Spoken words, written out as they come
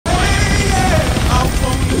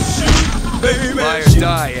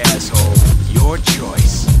try, asshole. Your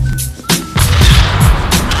choice.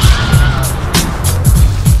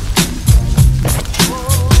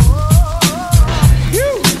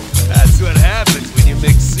 Phew! That's what happens when you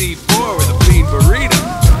mix C4 with a bean burrito.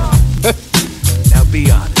 Now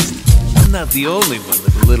be honest. I'm not the only one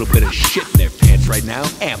with a little bit of shit in their pants right now,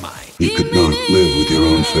 am I? You could not live with your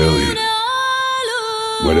own failure.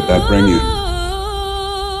 Where did that bring you?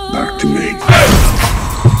 Back to me.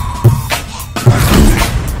 Back to me.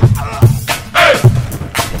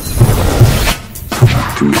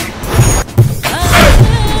 Back to me.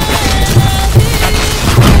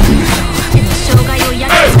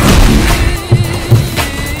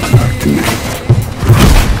 Back to me.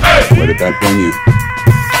 Where did that bring you?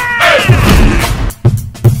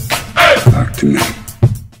 Back to me.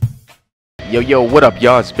 Yo, what up,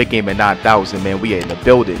 y'all? It's Big Game at 9000, man. We are in the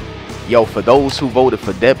building. Yo, for those who voted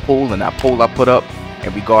for Deadpool and that poll I put up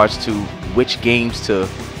in regards to which games to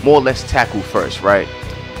more or less tackle first, right?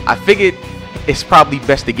 I figured it's probably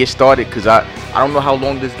best to get started because I don't know how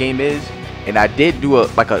long this game is, and I did do a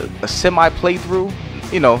semi playthrough,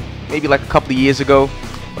 you know, maybe like a couple of years ago.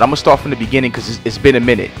 But I'm gonna start from the beginning because it's been a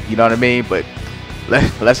minute, you know what I mean? But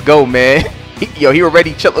let's go, man. Yo, he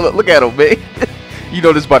already chill. Look at him, man. You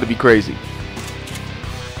know this is about to be crazy.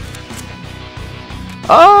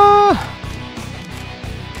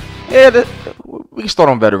 Yeah, we can start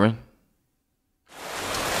on veteran.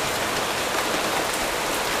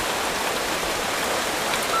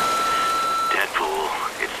 Deadpool,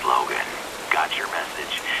 it's Logan. Got your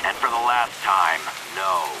message. And for the last time,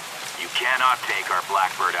 no. You cannot take our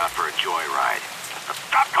Blackbird out for a joyride.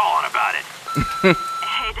 Stop calling about it.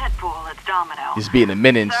 Hey, Deadpool, it's Domino. It's being a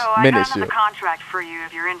minute. So I got another contract for you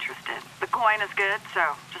if you're interested. The coin is good,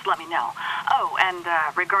 so just let me know. Oh, and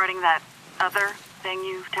regarding that other thing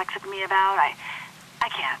you texted me about, I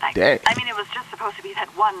can't. I mean, it was just supposed to be that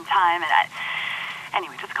one time, and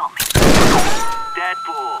anyway, just call me.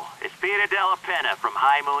 Deadpool, it's Peter Della Penna from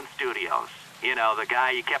High Moon Studios. You know, the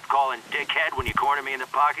guy you kept calling dickhead when you cornered me in the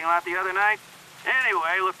parking lot the other night?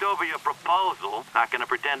 Anyway, looked over your proposal. Not gonna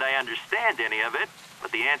pretend I understand any of it,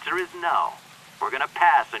 but the answer is no. We're gonna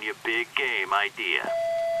pass on your big game idea.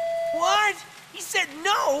 What? He said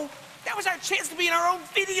no? That was our chance to be in our own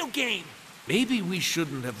video game. Maybe we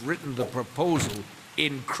shouldn't have written the proposal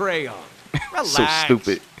in crayon. Relax. So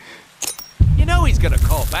stupid. You know he's gonna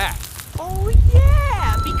call back. Oh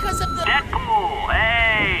yeah, because of the... Deadpool!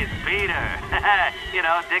 Hey, it's Peter. You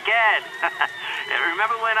know, dickhead.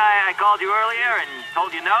 Remember when I called you earlier and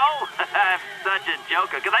told you no? I'm such a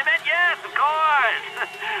joker, because I meant yes, of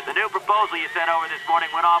course. The new proposal you sent over this morning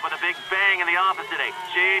went off with a big bang in the office today.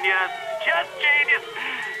 Genius. Just genius.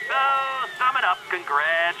 So, sum it up,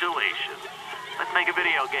 congratulations. Let's make a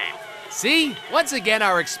video game. See? Once again,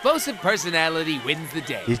 our explosive personality wins the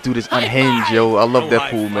day. This dude is unhinged, yo. I love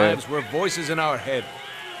Deadpool, man. We're voices in our head.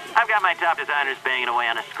 I've got my top designers banging away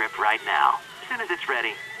on a script right now. As soon as it's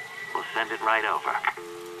ready, we'll send it right over.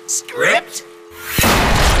 Script?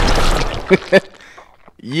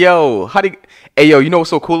 Yo, hey, yo, you know what's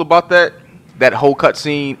so cool about that? That whole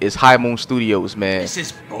cutscene is High Moon Studios, man. This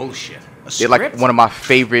is bullshit. They're like one of my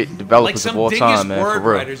favorite developers of all time, man. Like some for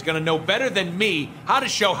real. writer's gonna know better than me how to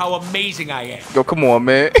show how amazing I am. Yo, come on,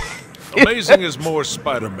 man. Amazing is more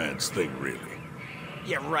Spider-Man's thing, really.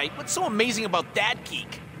 Yeah, right. What's so amazing about that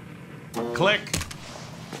geek? Click.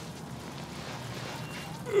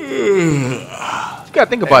 You gotta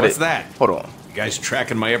think about what's it. that? Hold on. You guys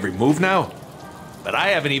tracking my every move now? But I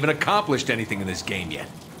haven't even accomplished anything in this game yet.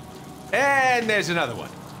 And there's another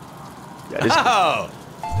one. Yeah, this, Oh!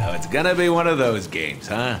 So it's gonna be one of those games,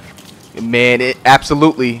 huh? man,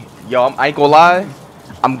 absolutely. Yo, I ain't gonna lie.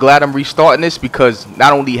 I'm glad I'm restarting this because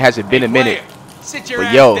not only has it been a minute, Sit your but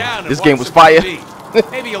ass yo, down and this watch game was some fire.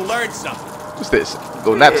 TV. Maybe you'll learn something. What's this?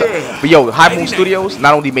 Go nap time. But yo, High Moon Studios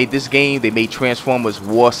not only made this game, they made Transformers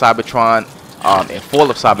War of Cybertron and Fall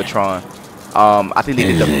of Cybertron. I think they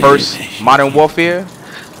did the first Modern Warfare,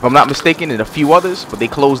 if I'm not mistaken, and a few others, but they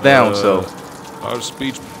closed down, so. Our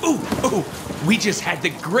speech. Ooh, we just had the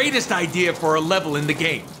greatest idea for a level in the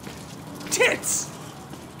game. Tits!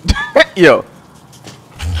 Yo.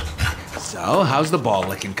 So, how's the ball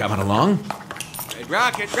licking coming along? Red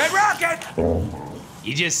Rocket, Red Rocket!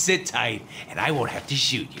 You just sit tight, and I won't have to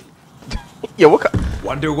shoot you. Yo, what kind?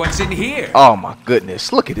 Wonder what's in here. Oh my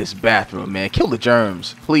goodness, look at this bathroom, man. Kill the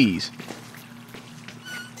germs, please.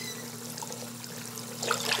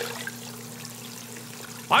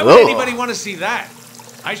 Why would anybody want to see that?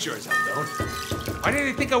 I sure as hell don't. Why do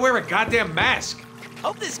they think I wear a goddamn mask?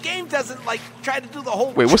 Hope this game doesn't, like, try to do the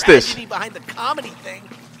whole Wait, what's this? tragedy behind the comedy thing.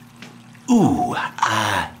 Ooh,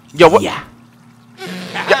 Yo, what? yeah.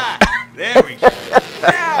 There we go.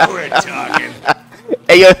 Now we're talking.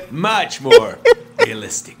 Hey, yo. Much more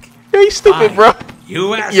realistic. You stupid, bro.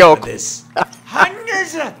 You asked Yo. for this.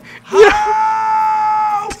 Hundreds of...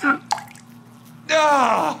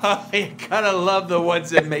 Oh, you gotta love the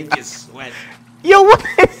ones that make you sweat. Yo, what?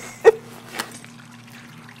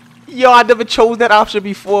 Yo, I never chose that option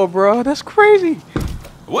before, bro. That's crazy.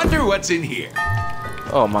 Wonder what's in here.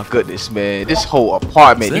 Oh my goodness, man. This whole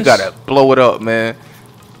apartment, you gotta blow it up, man.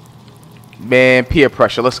 Man, peer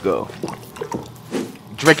pressure. Let's go.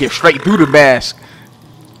 Drink it straight through the mask.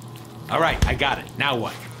 All right, I got it. Now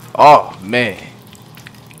what? Oh, man.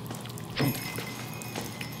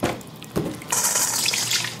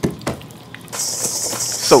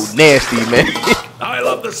 So nasty, man. I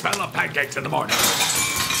love the smell of pancakes in the morning.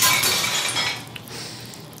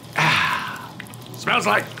 Smells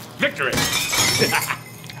like victory.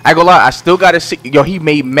 I gonna lie, I still gotta see. Yo, he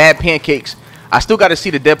made mad pancakes. I still gotta see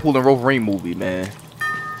the Deadpool and Wolverine movie, man.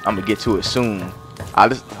 I'm gonna get to it soon.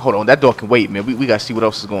 Hold on, that door can wait, man. We gotta see what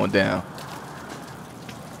else is going down.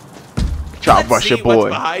 Try to rush your boy.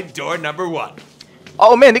 What's behind door number 1.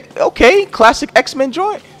 Oh man, okay, classic X-Men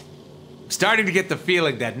joint. Starting to get the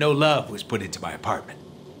feeling that no love was put into my apartment.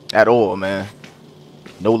 At all, man.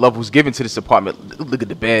 No love was given to this apartment. Look at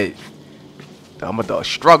the bed. I'm a dog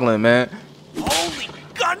struggling, man. Holy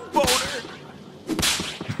gunboater!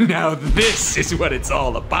 Now this is what it's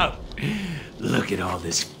all about. Look at all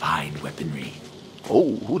this fine weaponry.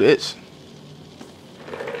 Oh, who this?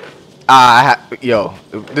 Yo,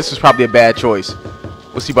 this is probably a bad choice.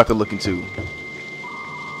 What's he about to look into?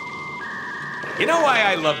 You know why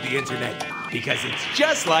I love the internet? Because it's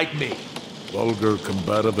just like me. Vulgar,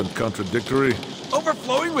 combative, and contradictory.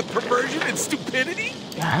 Overflowing with perversion and stupidity?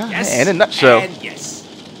 Yes. In a nutshell. And yes.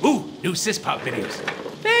 Ooh, new Syspop videos.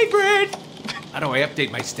 Favorite! How do I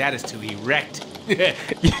update my status to erect?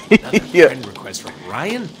 Another friend request from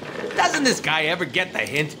Ryan? Doesn't this guy ever get the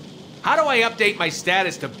hint? How do I update my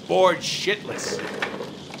status to bored shitless?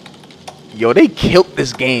 Yo, they killed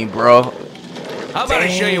this game, bro. How about I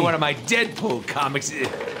show you one of my Deadpool comics?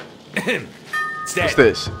 What's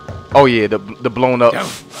this? Oh yeah, the blown up.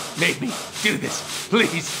 Don't make me do this,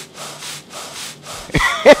 please.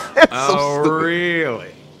 So stupid.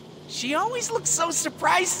 Really? She always looks so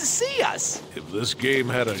surprised to see us. If this game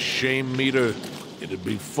had a shame meter, it'd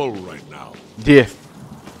be full right now. Yeah.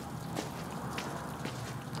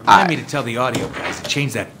 Remind me to tell the audio guys to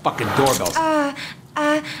change that fucking doorbell.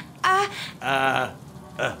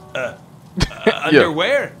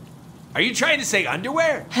 Underwear? Are you trying to say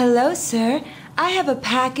underwear? Hello, sir. I have a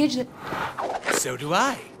package that... So do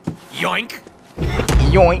I. Yoink.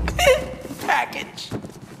 Yoink. Package.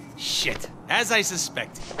 Shit. As I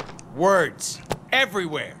suspected. Words.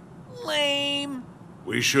 Everywhere. Lame.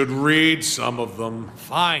 We should read some of them.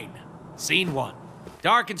 Fine. Scene 1.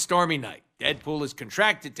 Dark and stormy night. Deadpool is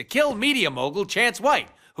contracted to kill media mogul Chance White,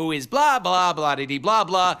 who is blah blah blah dee blah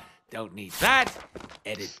blah. Don't need that.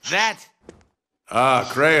 Edit that. Ah,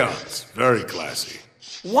 crayons. Very classy.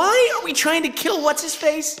 Why are we trying to kill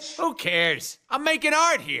what's-his-face? Who cares? I'm making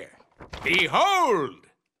art here. Behold!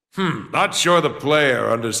 Not sure the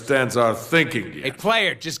player understands our thinking yet. Hey,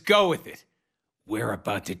 player, just go with it. We're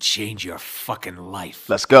about to change your fucking life.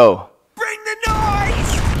 Let's go. Bring the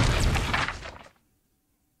noise!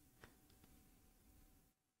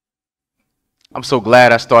 I'm so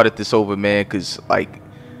glad I started this over, man, because, like,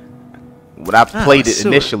 when I played it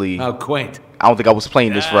initially, How quaint. I don't think I was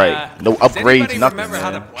playing this right. No upgrades, nothing, remember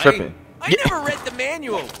how to man. play? Tripping. I never read the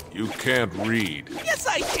manual. You can't read. Yes,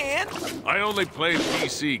 I can. I only play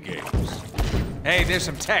PC games. Hey, there's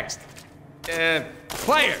some text.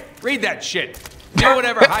 Player, read that shit. Do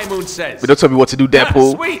whatever High Moon says. But don't tell me what to do,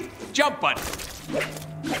 Deadpool. Sweet. Jump button.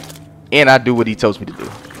 And I do what he tells me to do.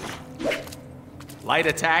 Light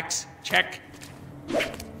attacks. Check.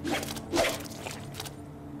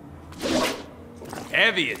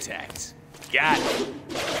 Heavy attacks. Got it.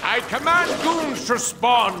 I command goons to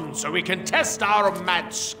spawn so we can test our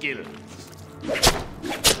mad skills.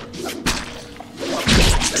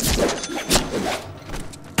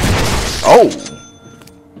 Oh!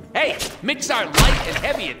 Hey, mix our light and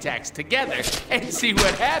heavy attacks together and see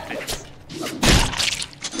what happens.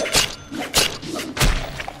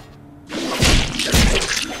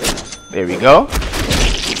 There we go.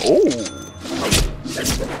 Oh!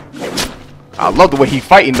 I love the way he's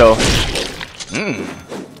fighting, though.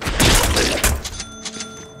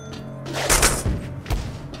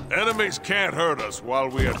 Enemies can't hurt us while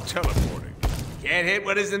we are teleporting. Can't hit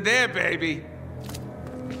what isn't there, baby.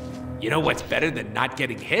 You know what's better than not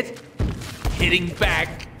getting hit? Hitting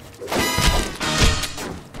back.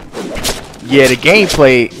 Yeah, the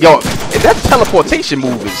gameplay, yo, That teleportation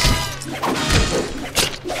move is...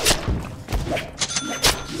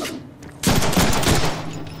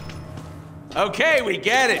 Okay, we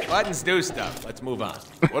get it. Buttons do stuff. Let's move on.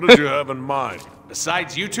 What did you have in mind?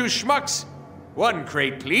 Besides you two schmucks, one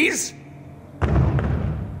crate, please.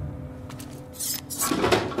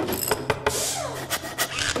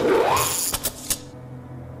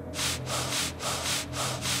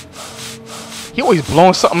 He always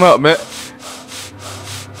blowing something up, man.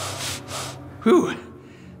 Whew.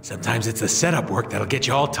 Sometimes it's the setup work that'll get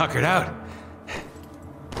you all tuckered out.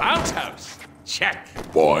 Bounce house. Check.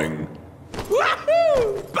 Boing.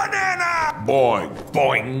 Woohoo! Banana! Boing.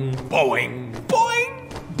 Boing, boing, boing,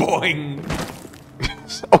 boing.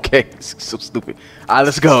 Okay, so stupid. Alright,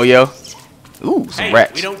 let's go, yo. Ooh, some Hey,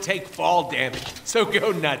 rats. we don't take fall damage, so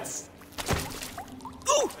go nuts.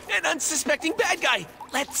 Ooh, an unsuspecting bad guy.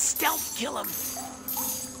 Let's stealth kill him.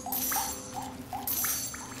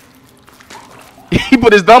 He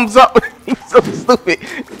put his thumbs up. He's so stupid.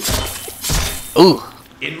 Ooh.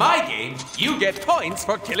 In my game, you get points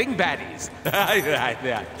for killing baddies.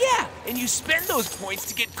 Yeah, and you spend those points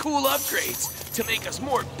to get cool upgrades to make us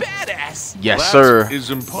more badass. Yes, That sir.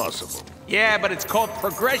 is impossible. Yeah, but it's called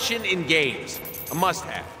progression in games. A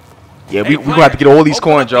must-have. Yeah, Hey, we gonna have to get all these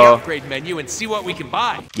open coins, up the y'all. upgrade menu and see what we can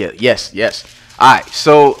buy. Yeah, yes. Alright,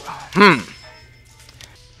 so,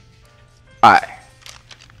 Alright.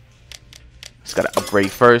 Just gotta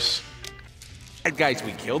upgrade first. The guys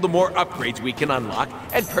we kill, the more upgrades we can unlock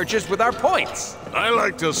and purchase with our points. I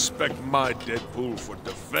like to spec my Deadpool for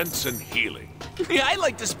defense and healing. Yeah, I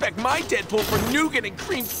like to spec my Deadpool for nougat and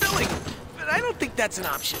cream filling, but I don't think that's an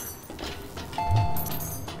option.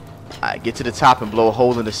 Alright, get to the top and blow a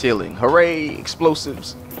hole in the ceiling. Hooray,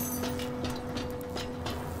 explosives.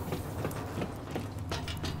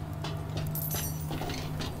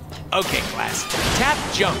 Okay, class. Tap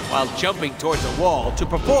jump while jumping towards a wall to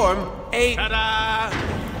perform a... Ta-da!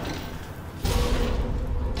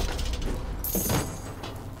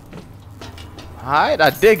 Alright, I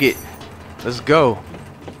dig it. Let's go.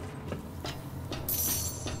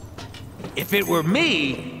 If it were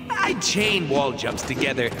me, I'd chain wall jumps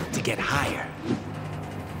together to get higher.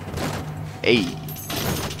 Hey.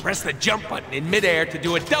 Press the jump button in midair to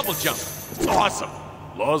do a double jump. It's awesome.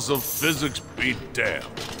 Laws of physics be damned.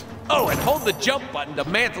 Oh, and hold the jump button to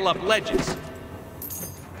mantle up ledges.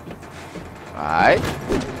 Alright.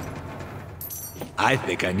 I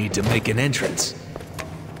think I need to make an entrance.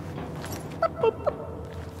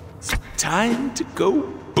 It's time to go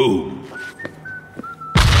boom.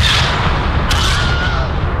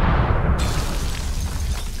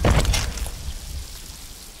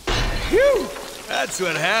 Phew! That's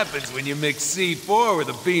what happens when you mix C4 with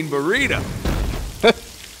a bean burrito.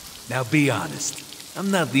 Now be honest.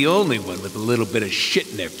 I'm not the only one with a little bit of shit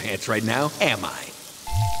in their pants right now, am I?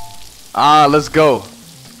 Ah, let's go.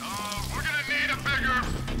 We're gonna need a bigger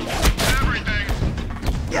everything.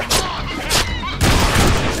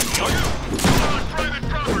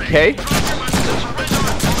 Okay.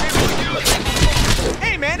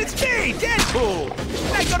 Hey man, it's me, Deadpool!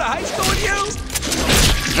 Did I go to high school with you?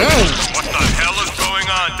 What the hell is going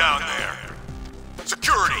on down there?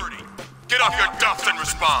 Security! Get off your duffs and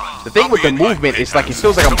respond. The thing with the movement, it's like it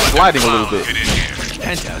feels like I'm sliding a little bit. Get in here.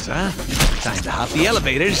 Penthouse, huh? Time to hop the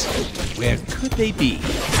elevators. Where could they be?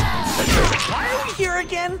 Why are we here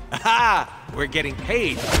again? Ha! We're getting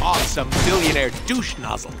paid off some billionaire douche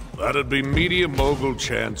nozzle. That'd be media mogul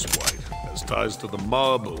Chance White. Has ties to the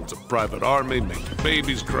mob, owns a private army, makes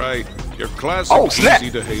babies cry. Your classic Oh, snap.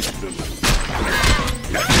 easy-to-hate villain.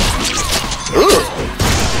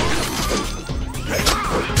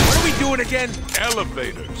 What are we doing again?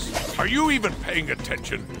 Elevators. Are you even paying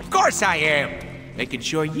attention? Of course I am. Making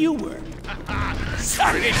sure you were.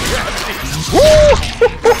 Sorry to interrupt you.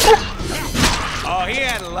 Oh, he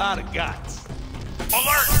had a lot of guts.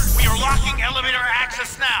 Alert! We are locking elevator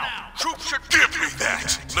access now. Troops should give me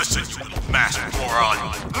that. Listen, you little masked moron.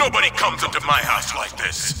 Nobody comes into my house like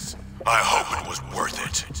this. I hope it was worth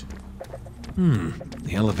it.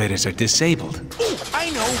 The elevators are disabled. Ooh, I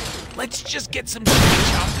know. Let's just get some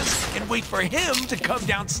chimichangas and wait for him to come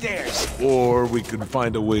downstairs. Or we could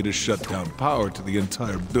find a way to shut down power to the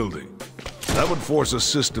entire building. That would force a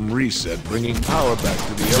system reset, bringing power back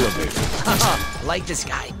to the elevator. I like this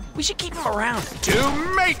guy. We should keep him around.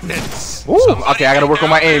 To maintenance! Ooh, okay, I gotta work on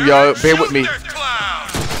my aim, y'all. Bear with me.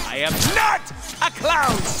 I am not a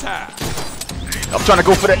clown, sir. I'm trying to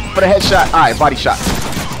go for the headshot. Alright, body shot.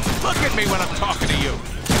 Look at me when I'm talking to you.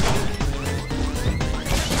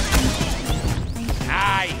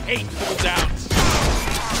 I hate pull downs.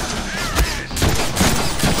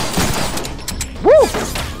 Woo!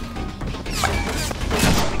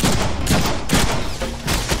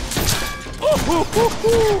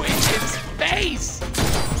 Ooh, in his face!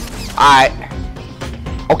 Alright.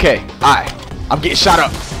 Okay, alright. I'm getting shot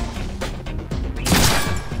up.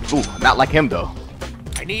 Ooh, not like him though.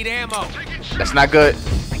 I need ammo. That's not good.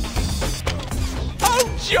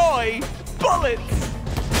 Oh joy! Bullets!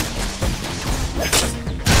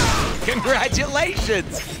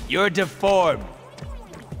 Congratulations! You're deformed.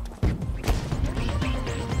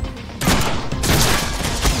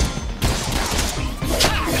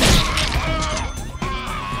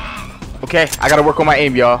 Okay, I gotta work on my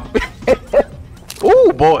aim, y'all.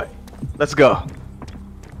 Ooh, boy. Let's go.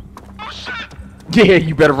 Yeah,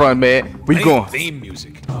 you better run, man. Where you going? Theme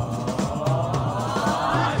music.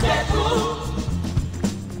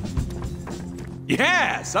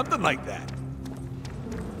 Yeah, something like that.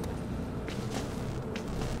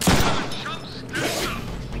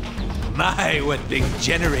 My, what big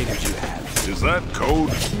generators you have. Is that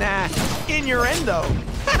code? Nah, innuendo.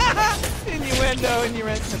 Innuendo.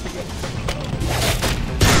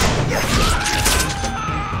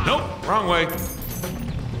 Nope, wrong way.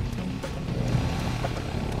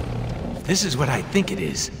 This is what I think it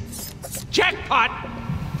is. Jackpot!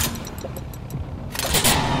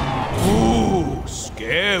 Ooh,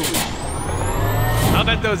 scary. I'll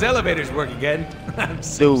bet those elevators work again. I'm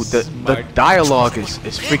so Dude, the smart. dialogue is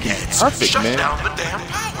freaking perfect, Shut man. down the damn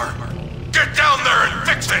power. Get down there and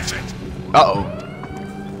fix it. Uh-oh.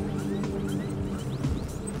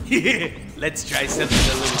 Let's try something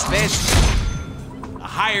a little special. The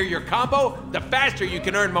higher your combo, the faster you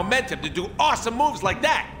can earn momentum to do awesome moves like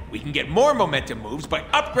that. We can get more momentum moves by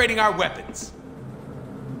upgrading our weapons.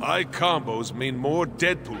 High combos mean more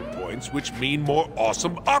Deadpool points, which mean more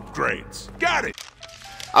awesome upgrades. Got it.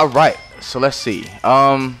 All right, so let's see.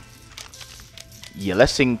 Yeah,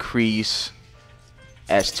 let's increase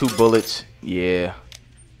as 2 bullets. Yeah.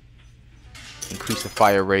 Increase the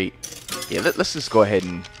fire rate. Yeah, let's just go ahead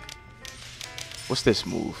and... What's this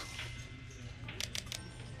move?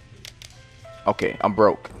 Okay, I'm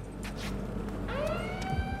broke.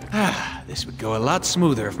 This would go a lot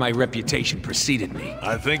smoother if my reputation preceded me.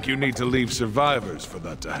 I think you need to leave survivors for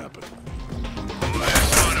that to happen.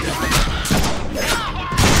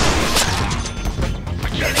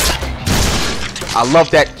 I love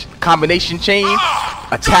that combination chain.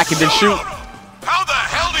 Attack and then shoot. How the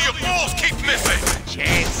hell do you fools keep missing?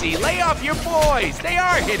 Chansey, lay off your boys. They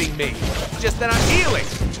are hitting me. Just that I'm healing.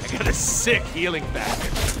 I got a sick healing factor.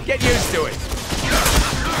 Get used to it.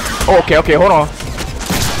 Okay, hold on.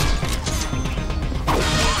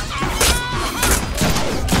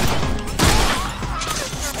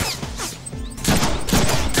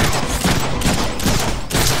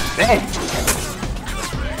 Dang.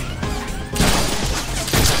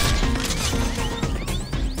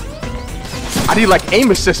 I need like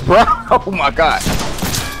aim assist, bro. Oh my god.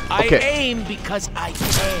 Okay. I aim because I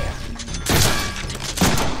care.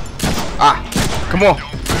 Ah, come on.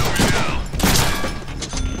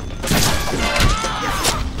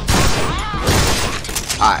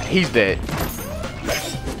 Alright, he's dead.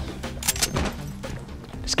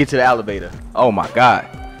 Let's get to the elevator. Oh my god.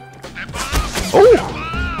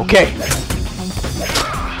 Oh, okay.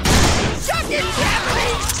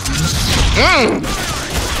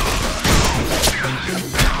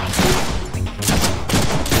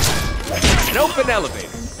 An open elevator.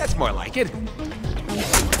 That's more like it.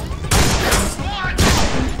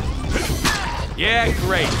 Yeah,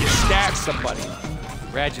 great. You stabbed somebody.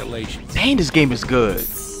 Congratulations. Dang, this game is good.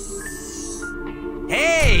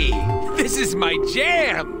 Hey, this is my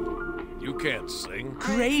jam. You can't sing.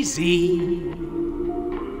 Crazy.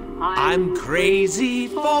 I'm crazy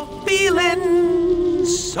for feeling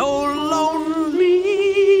so lonely.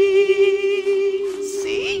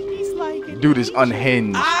 See, he's like it. Dude is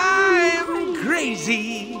unhinged. I'm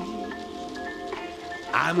crazy.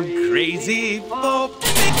 I'm crazy for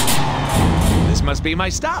This must be my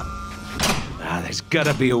stop. There's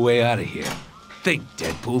gotta be a way out of here. Think,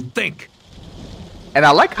 Deadpool, think. And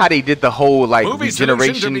I like how they did the whole like Movie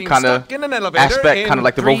regeneration kind of aspect, kind of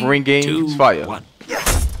like the Wolverine game. It's fire. Hold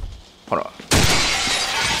on.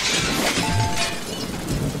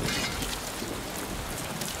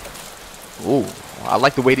 Ooh, I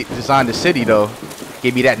like the way they designed the city though.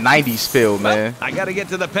 Gave me that 90s feel, man. Well, I gotta get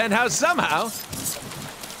to the penthouse somehow.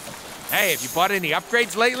 Hey, have you bought any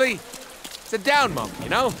upgrades lately? It's a down moment, you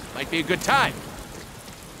know? Might be a good time.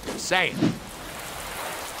 Just saying.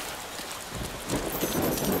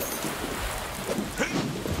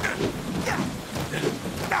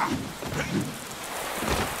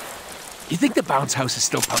 You think the bounce house is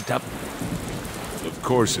still pumped up? Of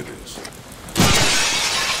course it is.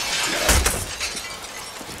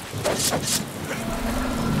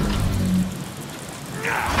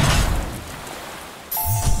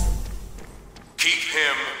 Keep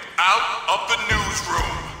him out of the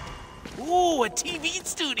newsroom. Ooh, a TV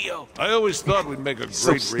studio. I always thought we'd make a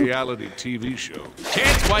great reality TV show.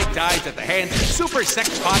 Chance White dies at the hands of super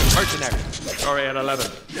sex pot mercenary. Sorry, at 11.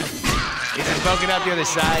 Is it broken up the other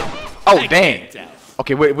side? Oh, dang.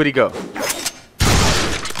 Okay, where'd he go?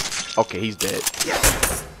 Okay, he's dead.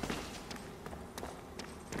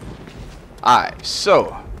 Alright,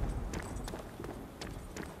 so.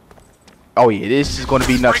 Oh, yeah, this is going to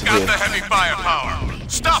be nuts Break out here. the heavy firepower.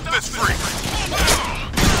 Stop this freak.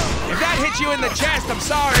 If that hits you in the chest, I'm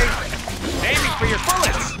sorry. Aiming for your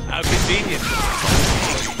bullets. How convenient.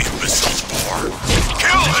 You imbeciles for.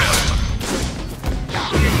 Kill him.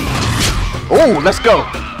 Oh, let's go.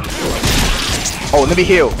 Oh, let me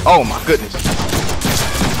heal. Oh, my goodness.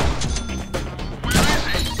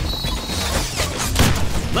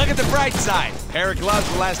 Look at the bright side. Pair of gloves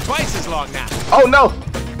will last twice as long now. Oh, no.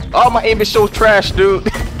 Oh, my aim is so trash, dude.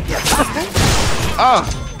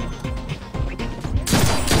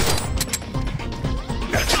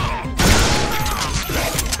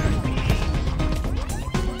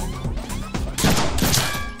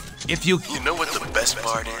 If you know what the best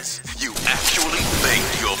part is? You actually think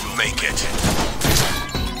you'll make it.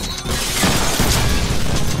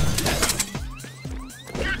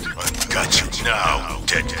 I've got you now,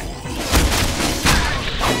 Deadpool.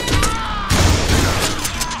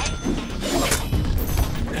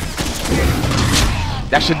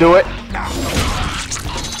 That should do it.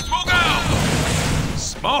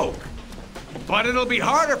 smoke, but it'll be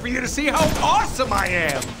harder for you to see how awesome I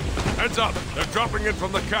am. Heads up, they're dropping in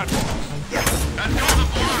from the catwalk.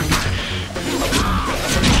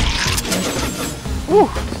 Woo.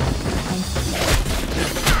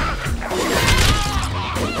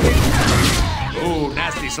 Ooh,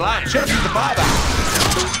 nasty slime. Should have the bob out.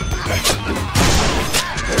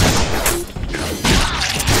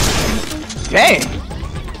 Dang.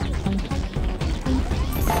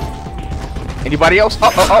 Anybody else? Oh.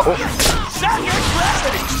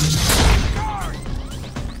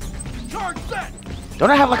 Don't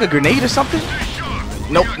I have like a grenade or something?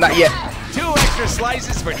 Nope, not yet. 2 extra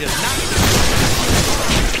slices for just nothing.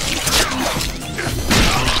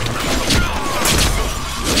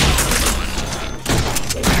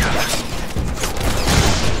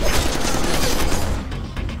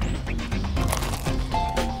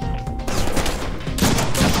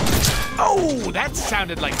 Oh, that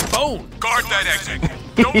sounded like bone. Guard that exit.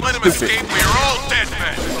 Don't let him escape. We are all dead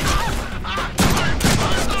men.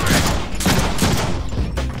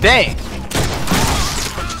 Dang.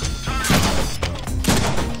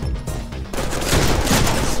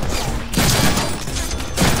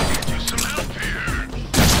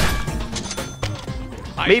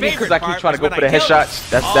 Maybe because I keep trying to go for the headshots.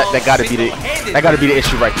 That gotta be the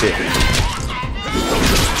issue right there.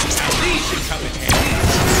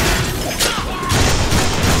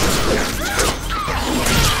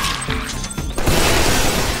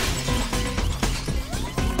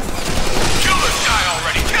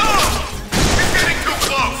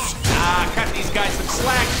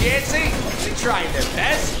 Trying their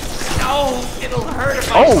best. No, it'll hurt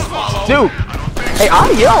if I swallow. Dude. Hey,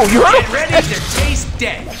 yo, you heard him? Get ready to taste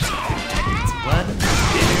death. It's one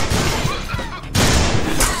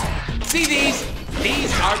bitter. See these?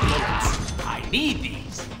 These are bullets. I need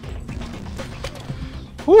these.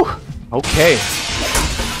 Whew. Okay.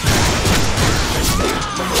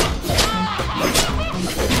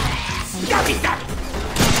 Stop it.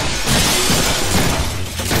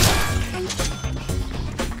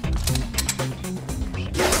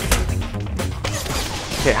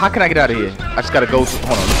 Okay, how can I get out of here? I just gotta go through.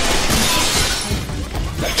 Hold on.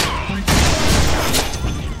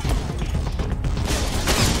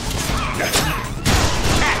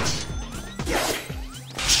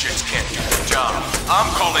 Shits can't do the job.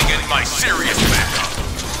 I'm calling in my serious backup.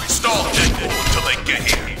 Stall Deadpool until they get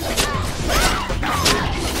here.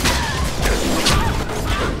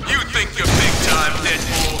 You think you're big time,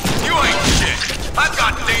 Deadpool? You ain't shit. I've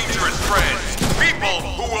got dangerous friends. People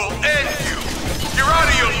who will end you. You're out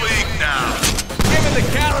of your league now. Given the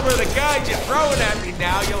caliber of the guys you're throwing at me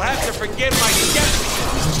now, you'll have to forgive my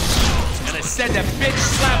skepticism. Gonna send a bitch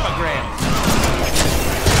slapogram.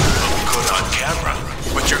 Look good on camera,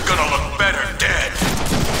 but you're gonna look better dead.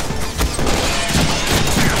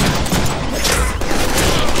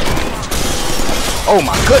 Oh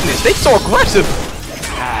my goodness, they so aggressive.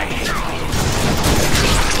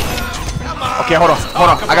 Okay, hold on.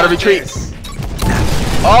 I gotta retreat.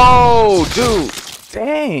 Oh, dude.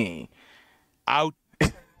 Dang. Out.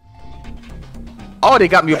 Oh, they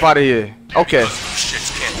got me up out of here. Okay.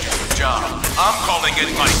 Shits can't do the job. I'm calling in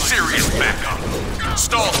my serious backup.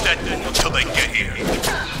 Stall Deadpool until they get here.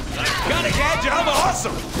 Gotta catch you, I'm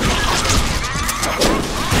awesome!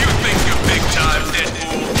 You think you're big time,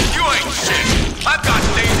 Deadpool? You ain't shit. I've got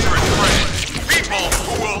dangerous friends. People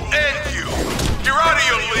who will end you. You're out of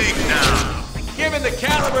your league now. Given the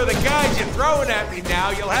caliber of the guys you're throwing at me now,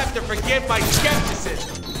 you'll have to forgive my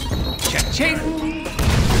skepticism. Cha-ching!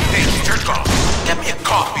 Hey, jerk-off, get me a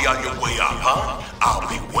coffee on your way up, huh? I'll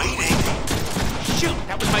be waiting. Shoot,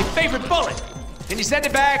 that was my favorite bullet. Can you send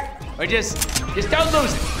it back? Or just don't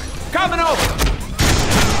lose it. Coming over.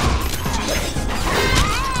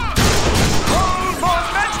 Roll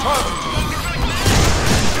momentum!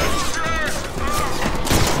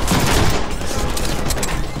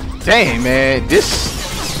 Dang, man, this...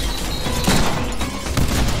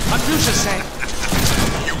 Andusha saying.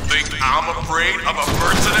 You think I'm afraid of a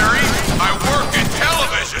mercenary? I work in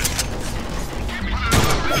television.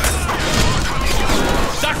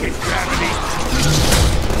 Suck it, gravity.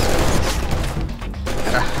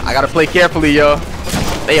 I gotta play carefully, yo.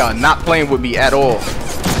 They are not playing with me at all.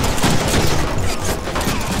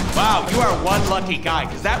 Wow, you are one lucky guy,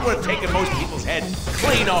 because that would have taken most people's head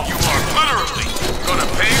clean off. You are literally gonna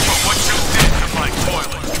pay for what you did to my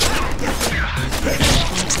toilet.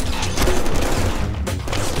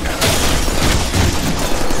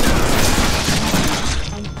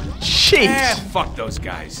 Jeez. Eh, fuck those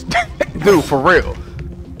guys. Dude, for real.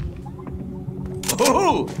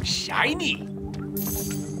 Ooh, shiny.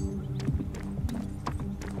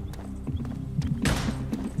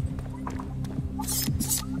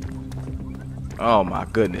 Oh my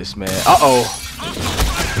goodness, man. Uh-oh.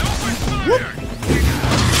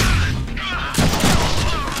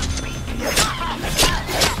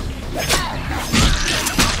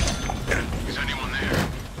 Is anyone there?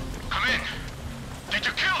 Come in. Did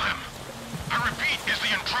you kill him? I repeat, is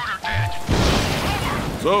the intruder dead?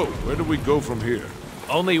 So, where do we go from here?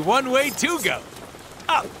 Only one way to go.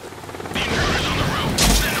 Up. The intruder's on the roof.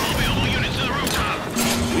 Send all available units to the rooftop.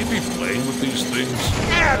 We be playing with these things?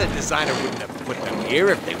 Yeah, the designer wouldn't have put them here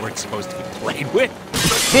if they weren't supposed to be played with.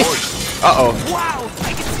 Uh-oh. Wow,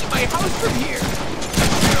 I can see my house from here.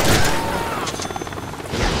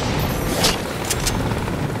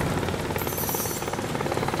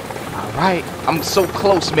 Alright. I'm so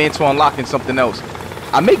close, man, to unlocking something else.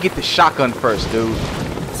 I may get the shotgun first, dude.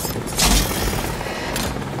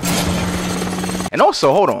 And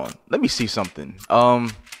also, hold on. Let me see something.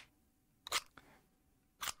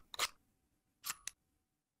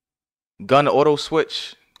 Gun auto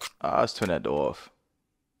switch. Let's turn that door off.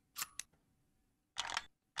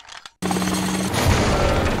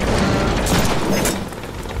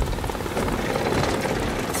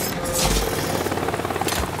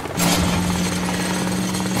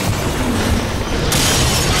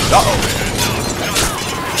 Uh-oh.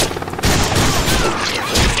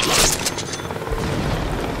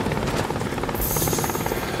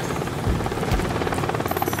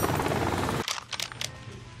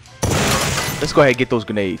 Let's go ahead and get those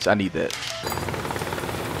grenades. I need that.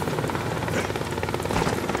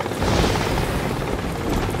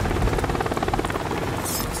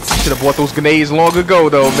 I should have bought those grenades long ago,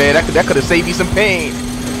 though, man. That could have saved me some pain.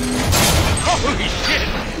 Holy shit!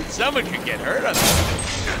 Someone could get hurt on this.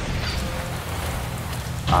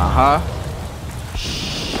 Uh-huh.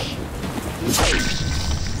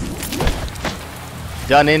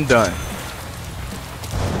 Done and done.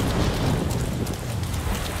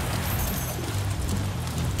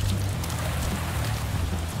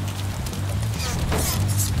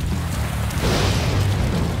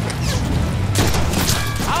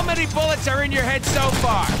 How many bullets are in your head so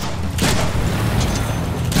far?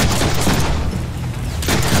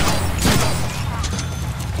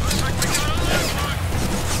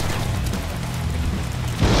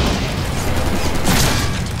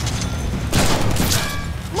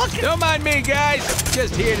 Don't mind me, guys.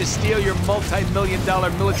 Just here to steal your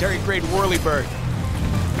multi-million-dollar military-grade whirlybird.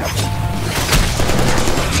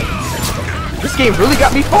 This game really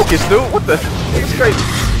got me focused, dude. What the? It's crazy.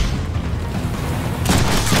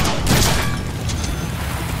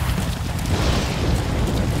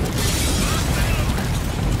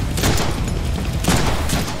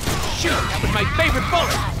 Shoot, that was my favorite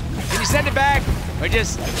bullet. Can you send it back? Or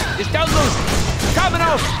just don't lose it. Coming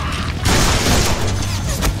over.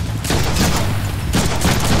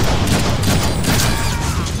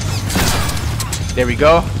 There we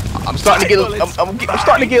go. I'm starting to get. I'm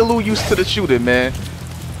starting to get a little used to the shooting, man.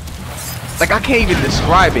 Like I can't even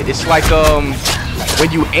describe it. It's like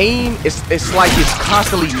when you aim, it's like it's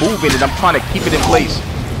constantly moving, and I'm trying to keep it in place.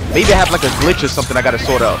 Maybe I have like a glitch or something I gotta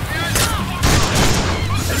sort out.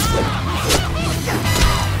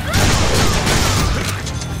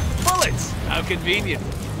 convenient.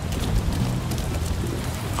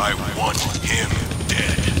 I want him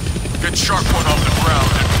dead. Get Shark One off the ground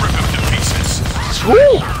and rip him to pieces.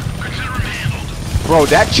 Woo! Bro,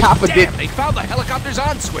 that chopper did. Damn, they found the helicopter's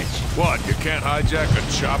on switch. What, you can't hijack a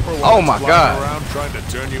chopper while Oh my it's God. flying around trying to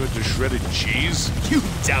turn you into shredded cheese? You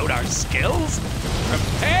doubt our skills?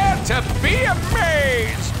 Prepare to be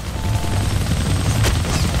amazed!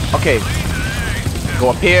 Okay. Go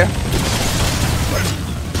up here.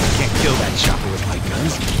 Can't kill that chopper with my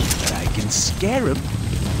guns, but I can scare him.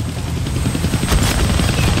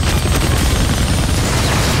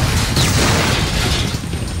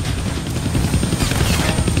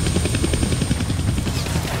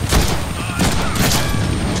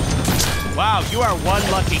 Wow, you are one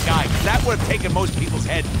lucky guy. That would have taken most people's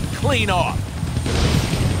head clean off.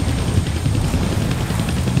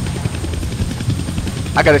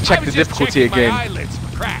 I gotta check the difficulty My again. eyelids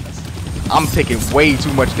for cracks. I'm taking way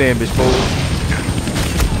too much damage, fool.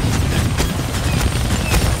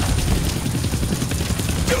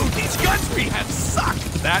 Dude, these guns we have suck.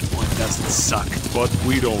 That one doesn't suck. But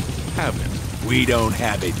we don't have it. We don't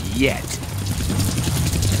have it yet.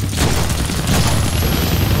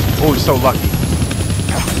 Oh, so lucky.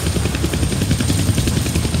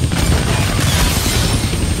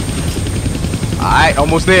 Alright,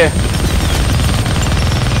 almost there.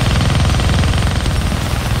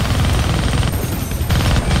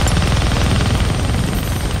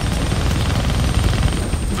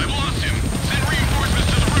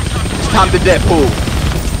 It's time to Deadpool.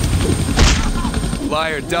 Fly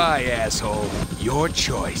or die, asshole. Your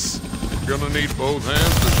choice. You're gonna need both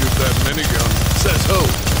hands to shoot that minigun. Says who?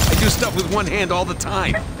 I do stuff with one hand all the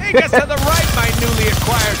time. Hey, guess to the right, my newly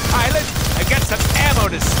acquired pilot. I got some ammo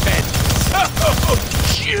to spend. So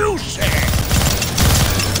juicy!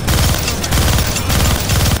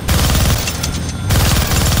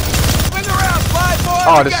 Swing around, fly boy!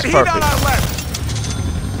 Oh, We this got is heat perfect. on our left.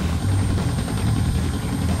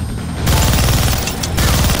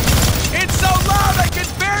 It's so loud I can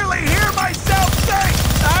barely hear myself think!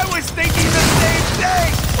 I was thinking the same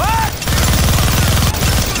thing! What?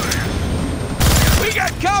 We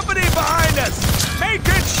got company behind us! Make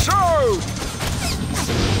it so!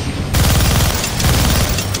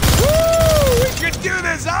 Woo! We could do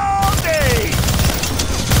this all day!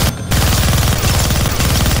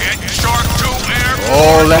 Get Shark 2 air.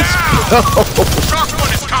 Oh, let's go. Shark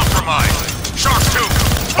 1 is compromised. Shark 2.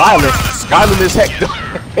 Violent. Violent as heck, though.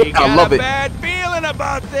 You I love got a it. bad feeling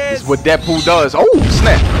about This this! is what Deadpool does. Oh,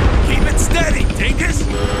 snap. Keep it steady, dingus!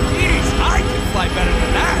 Jeez, I can fly better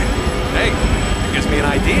than that! Hey, it gives me an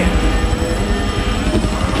idea.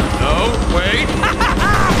 No, wait.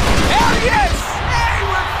 Hell yes! Hey,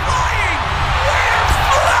 we're flying! We're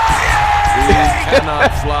We flying! cannot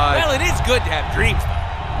fly. Well, it is good to have dreams, though.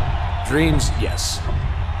 Dreams, yes.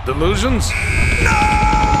 Delusions?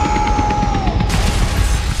 Yeah!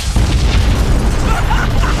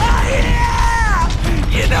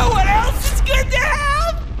 You know what else is good to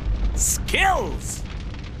have? Skills!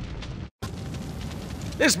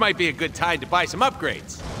 This might be a good time to buy some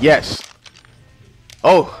upgrades. Yes.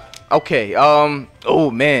 Oh, okay.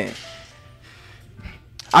 Oh, man.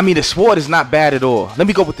 I mean, the sword is not bad at all. Let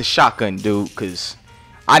me go with the shotgun, dude, because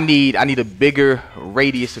I need a bigger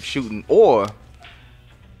radius of shooting. Or,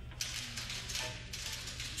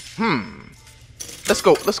 let's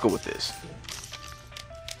go with this.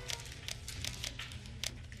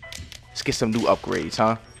 Let's get some new upgrades,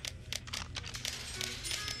 huh?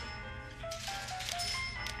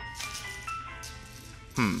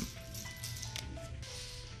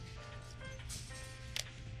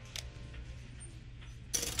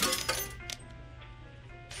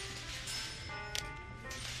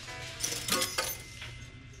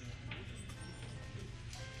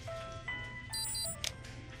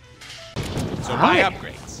 So buy Alright.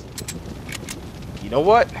 upgrades. You know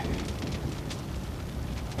what?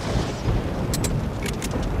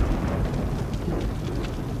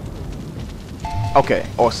 Okay,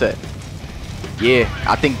 all set. Yeah,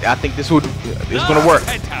 I think this gonna work.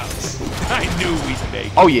 Penthouse. I knew we'd make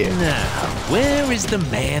it. Oh yeah. Now, where is the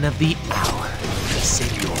man of the hour?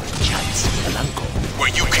 Senor Chance Blanco. Where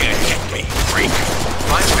you can't get me, freak.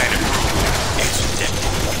 My planet is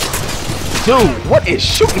Deadpool. Dude, what is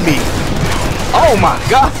shooting me? Oh my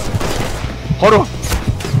god. Hold on.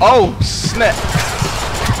 Oh, snap.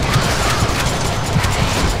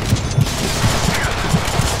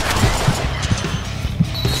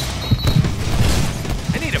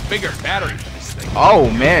 I need a bigger battery for this thing. Oh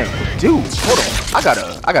man. Dude, hold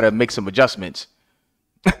on. I gotta make some adjustments.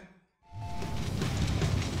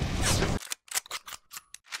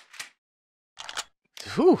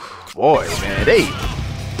 Whew, boy, man, they.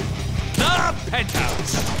 The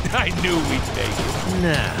penthouse. I knew we'd make it.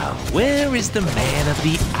 Now, where is the man of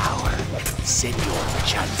the hour, Senor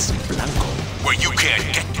Chance Blanco? Where you can't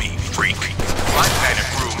get me, freak. My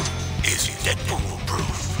panic room is Deadpool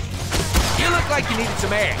proof. You look like you needed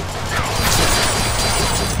some air.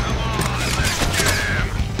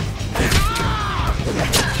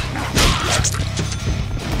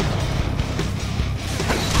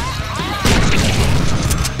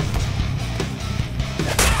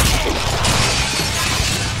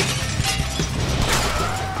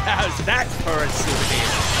 How's that for a souvenir?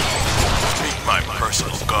 Meet my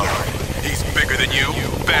personal guard. He's bigger than you,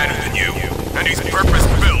 badder than you, and he's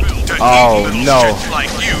purpose-built to eat little shit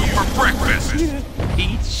like you for breakfast.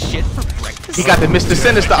 Eat shit for breakfast? He got the Mr.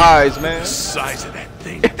 Sinister eyes, man. The size of that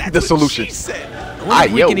thing. That's the solution. She said. I wonder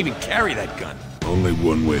if we can even carry that gun. Only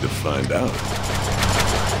one way to find out.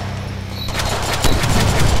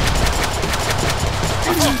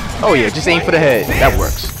 Oh yeah, just aim for the head. That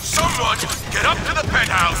works. Someone get up to the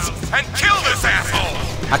penthouse and kill this asshole!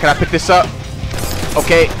 How can I pick this up?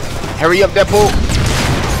 Okay, hurry up, Deadpool.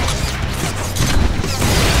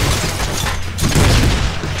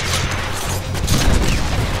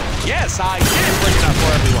 Yes, I did bring it up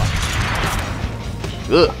for everyone.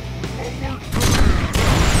 Ugh.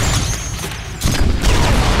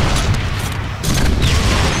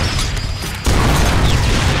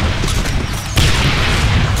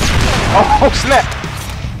 Oh, snap!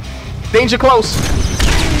 Danger close!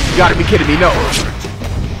 You gotta be kidding me, no.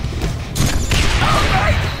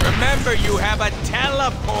 Remember, you have a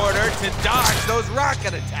teleporter to dodge those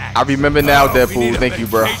rocket attacks. I remember now, Deadpool. Thank you,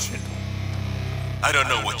 bro. I don't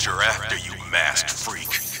know what you're after, you masked freak,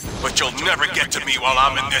 but you'll never get to me while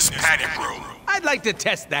I'm in this panic room. I'd like to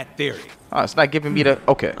test that theory. Oh, it's not giving me the...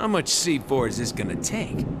 Okay. How much C4 is this gonna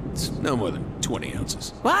take? It's no more than 20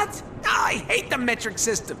 ounces. What? Oh, I hate the metric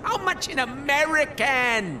system. How much in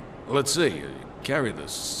American? Let's see. Carry the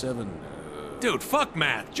 7... Dude, fuck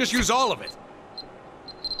math. Just use all of it.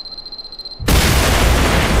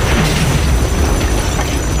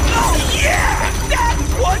 Oh, yeah! That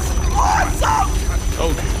was awesome!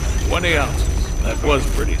 Told you. 20 ounces. That was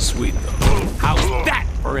pretty sweet, though. How's that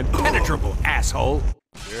for impenetrable, asshole?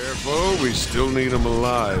 Careful, we still need him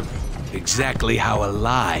alive. Exactly how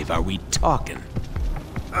alive are we talking?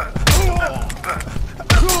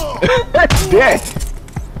 Dead.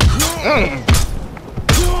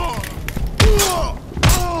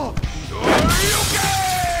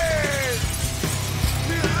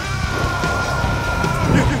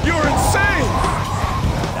 You're insane!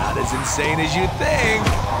 Not as insane as you think.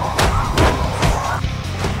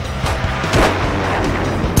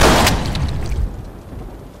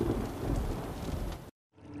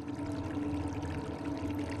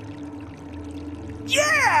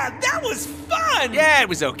 Yeah, that was fun! Yeah, it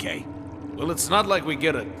was okay. Well, it's not like we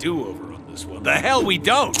get a do-over on this one. The hell we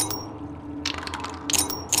don't! So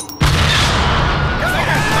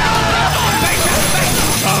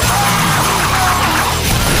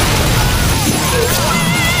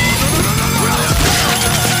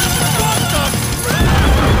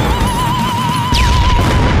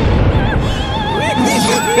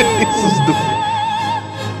stupid.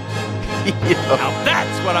 Now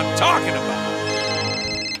that's what I'm talking about.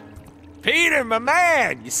 Peter, my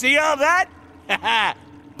man, you see all that?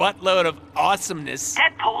 Buttload of awesomeness.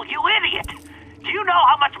 Deadpool, you idiot! Do you know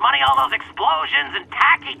how much money all those explosions and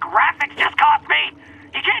tacky graphics just cost me?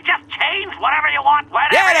 You can't just change whatever you want,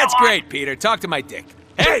 whenever Yeah, you that's want. great, Peter. Talk to my dick.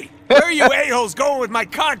 Hey, where are you a-holes going with my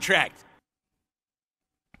contract?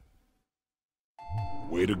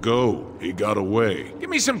 Way to go. He got away. Give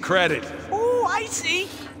me some credit. Oh, I see.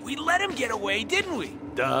 We let him get away, didn't we?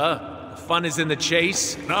 Duh. The fun is in the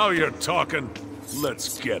chase. Now you're talking.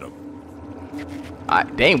 Let's get him.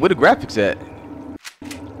 Dang, where the graphics at?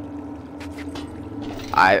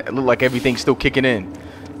 It look like everything's still kicking in.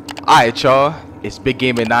 Alright, y'all. It's Big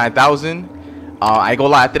Game at 9,000. I ain't gonna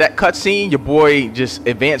lie, after that cutscene, your boy just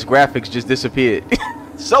advanced graphics just disappeared.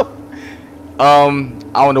 So, I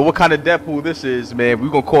don't know what kind of Deadpool this is, man. We're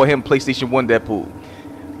gonna call him PlayStation 1 Deadpool.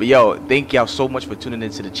 But yo, thank y'all so much for tuning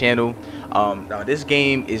into the channel. Now this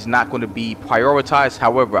game is not going to be prioritized.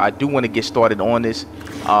 However, I do want to get started on this.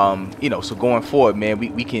 You know, so going forward, man,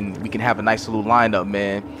 we can have a nice little lineup,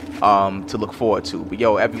 man, to look forward to. But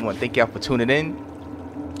yo, everyone, thank y'all for tuning in,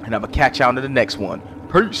 and I'm gonna catch y'all in the next one.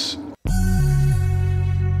 Peace.